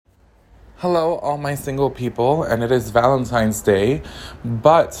Hello, all my single people, and it is Valentine's Day.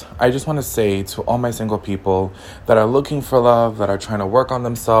 But I just want to say to all my single people that are looking for love, that are trying to work on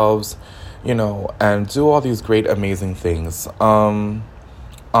themselves, and do all these great, amazing things.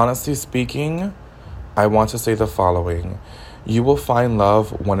 Honestly speaking, I want to say the following. You will find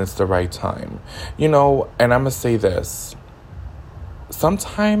love when it's the right time. And I'm going to say this.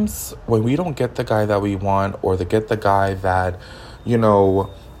 Sometimes when we don't get the guy that we want or get the guy that,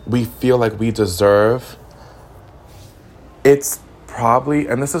 we feel like we deserve, it's probably,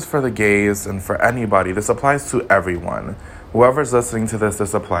 and this is for the gays and for anybody, this applies to everyone. Whoever's listening to this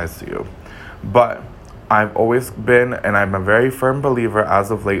applies to you. But I've always been, and I'm a very firm believer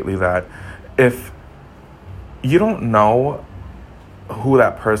as of lately, that if you don't know who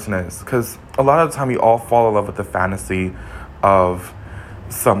that person is, because a lot of the time we all fall in love with the fantasy of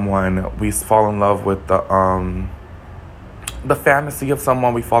someone. We fall in love with the fantasy of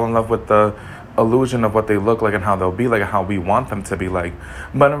someone. We fall in love with the illusion of what they look like and how they'll be like and how we want them to be like.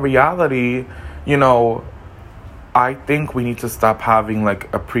 But in reality, I think we need to stop having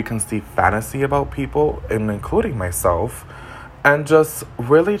like a preconceived fantasy about people, and including myself, and just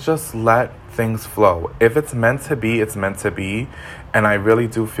really just let things flow. If it's meant to be, it's meant to be. And I really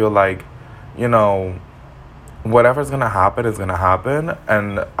do feel like, whatever's going to happen is going to happen.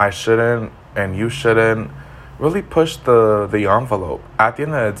 And I shouldn't, and you shouldn't, really push the envelope. At the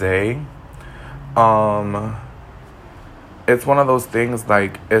end of the day, it's one of those things,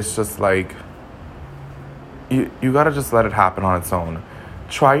 like, it's just like, you gotta just let it happen on its own.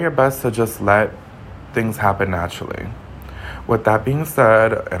 Try your best to just let things happen naturally. With that being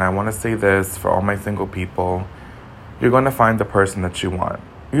said, and I want to say this for all my single people, you're going to find the person that you want.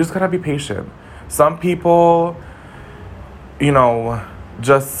 You just gotta be patient. Some people,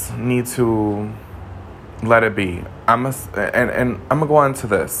 just need to let it be. And I'm gonna go into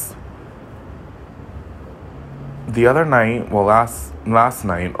this. The other night, well, last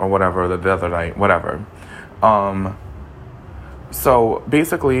night or whatever, the other night, whatever. So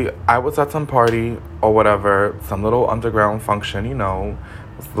basically, I was at some party or whatever, some little underground function. Everybody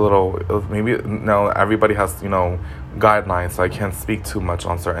has guidelines, so I can't speak too much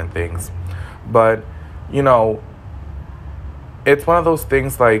on certain things. But it's one of those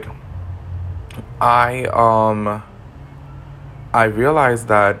things like. I realized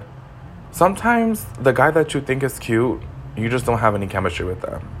that sometimes the guy that you think is cute, you just don't have any chemistry with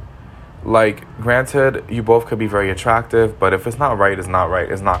them. Like, granted, you both could be very attractive, but if it's not right, it's not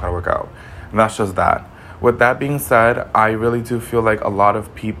right. It's not going to work out. And that's just that. With that being said, I really do feel like a lot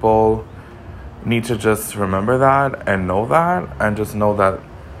of people need to just remember that and just know that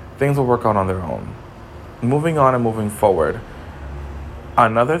things will work out on their own. Moving on and moving forward.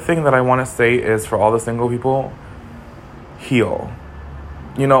 Another thing that I want to say is, for all the single people, heal.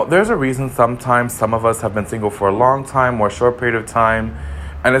 There's a reason sometimes some of us have been single for a long time or a short period of time,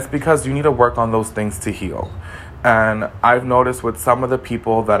 and it's because you need to work on those things to heal. And I've noticed with some of the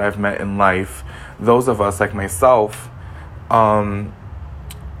people that I've met in life, those of us like myself, that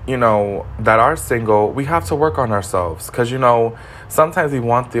are single, we have to work on ourselves. Because, sometimes we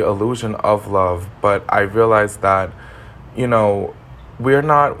want the illusion of love, but I realize that, we're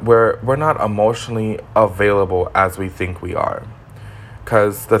not emotionally available as we think we are.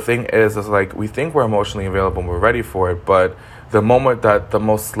 Because the thing is like, we think we're emotionally available and we're ready for it, but the moment that the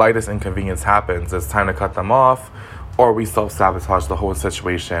most slightest inconvenience happens, it's time to cut them off, or we self-sabotage the whole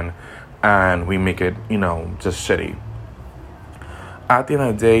situation and we make it, just shitty. At the end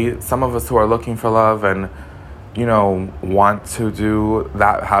of the day, some of us who are looking for love and, want to do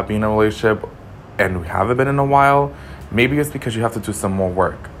that, have been in a relationship and we haven't been in a while, maybe it's because you have to do some more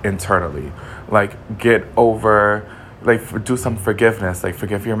work internally. Like, get over, do some forgiveness. Like,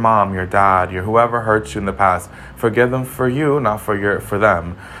 forgive your mom, your dad, whoever hurt you in the past. Forgive them for you, not for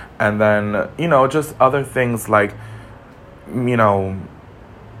them. And then, just other things like,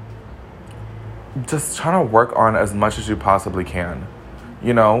 just trying to work on as much as you possibly can.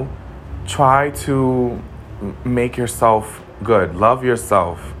 Try to make yourself good. Love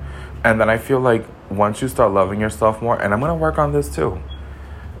yourself. And then I feel like once you start loving yourself more, and I'm going to work on this too.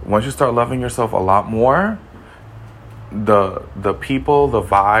 Once you start loving yourself a lot more, the people, the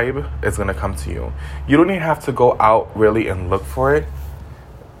vibe is going to come to you. You don't even have to go out really and look for it.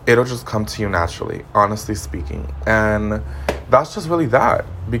 It'll just come to you naturally, honestly speaking. And that's just really that.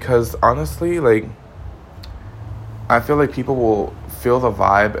 Because honestly, like, I feel like people will feel the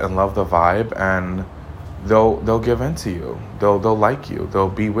vibe and love the vibe, and they'll give in to you. They'll like you. They'll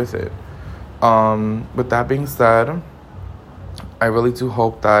be with it. With that being said, I really do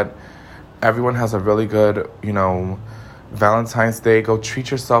hope that everyone has a really good, Valentine's Day, go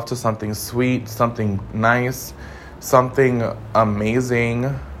treat yourself to something sweet, something nice, something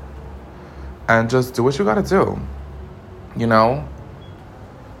amazing, and just do what you gotta do. You know?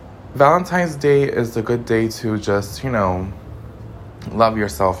 Valentine's Day is a good day to just, love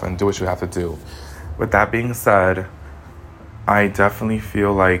yourself and do what you have to do. With that being said, I definitely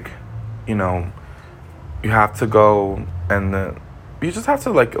feel like, you have to go and you just have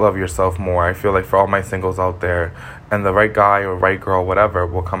to love yourself more. I feel like for all my singles out there, and the right guy or right girl, whatever,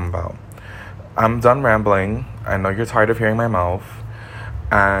 will come about. I'm done rambling. I know you're tired of hearing my mouth.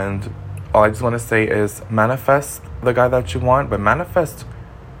 And all I just want to say is manifest the guy that you want, but manifest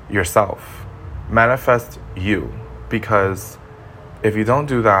yourself. Manifest you. Because if you don't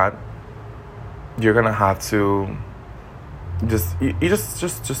do that, you're going to have to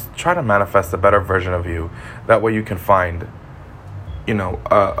just try to manifest a better version of you. That way you can find,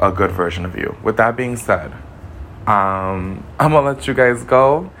 a good version of you. With that being said, I'm going to let you guys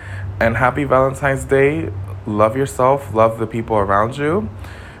go. And happy Valentine's Day. Love yourself. Love the people around you.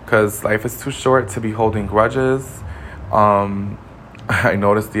 Because life is too short to be holding grudges. I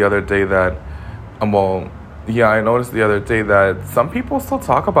noticed the other day that, some people still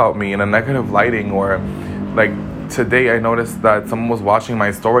talk about me in a negative lighting. Or, today I noticed that someone was watching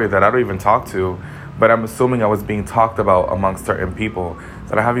my story that I don't even talk to. But I'm assuming I was being talked about amongst certain people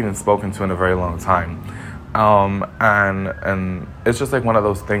that I haven't even spoken to in a very long time. And it's just one of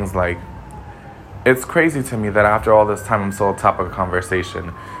those things, it's crazy to me that after all this time I'm still top of a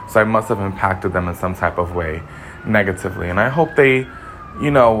conversation. So I must have impacted them in some type of way negatively. And I hope they,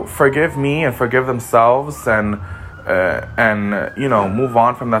 forgive me and forgive themselves and move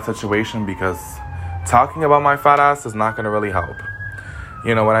on from that situation, because talking about my fat ass is not going to really help.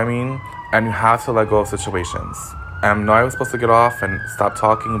 You know what I mean? And you have to let go of situations. I know I was supposed to get off and stop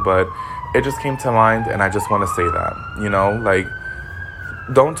talking, but it just came to mind, and I just want to say that,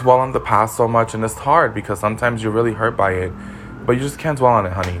 don't dwell on the past so much. And it's hard because sometimes you're really hurt by it, but you just can't dwell on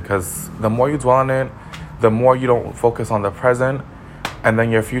it, honey, because the more you dwell on it, the more you don't focus on the present, and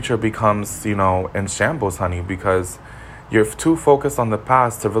then your future becomes, in shambles, honey, because you're too focused on the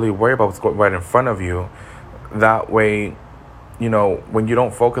past to really worry about what's right in front of you. That way, when you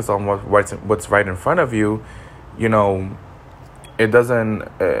don't focus on what's right in front of you, it doesn't,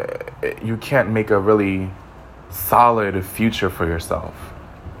 you can't make a really solid future for yourself.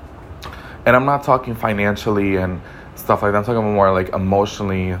 And I'm not talking financially and stuff like that. I'm talking about more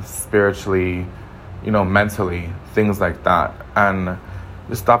emotionally, spiritually, mentally, things like that. And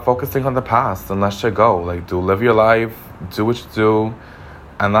just stop focusing on the past and let shit go. Live your life, do what you do.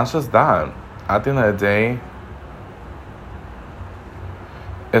 And that's just that. At the end of the day,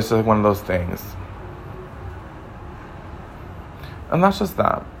 it's just one of those things. And that's just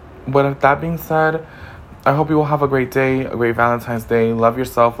that. But with that being said, I hope you will have a great day, a great Valentine's Day. Love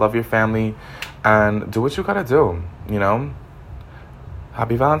yourself, love your family, and do what you gotta do,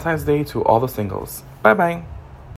 Happy Valentine's Day to all the singles. Bye-bye.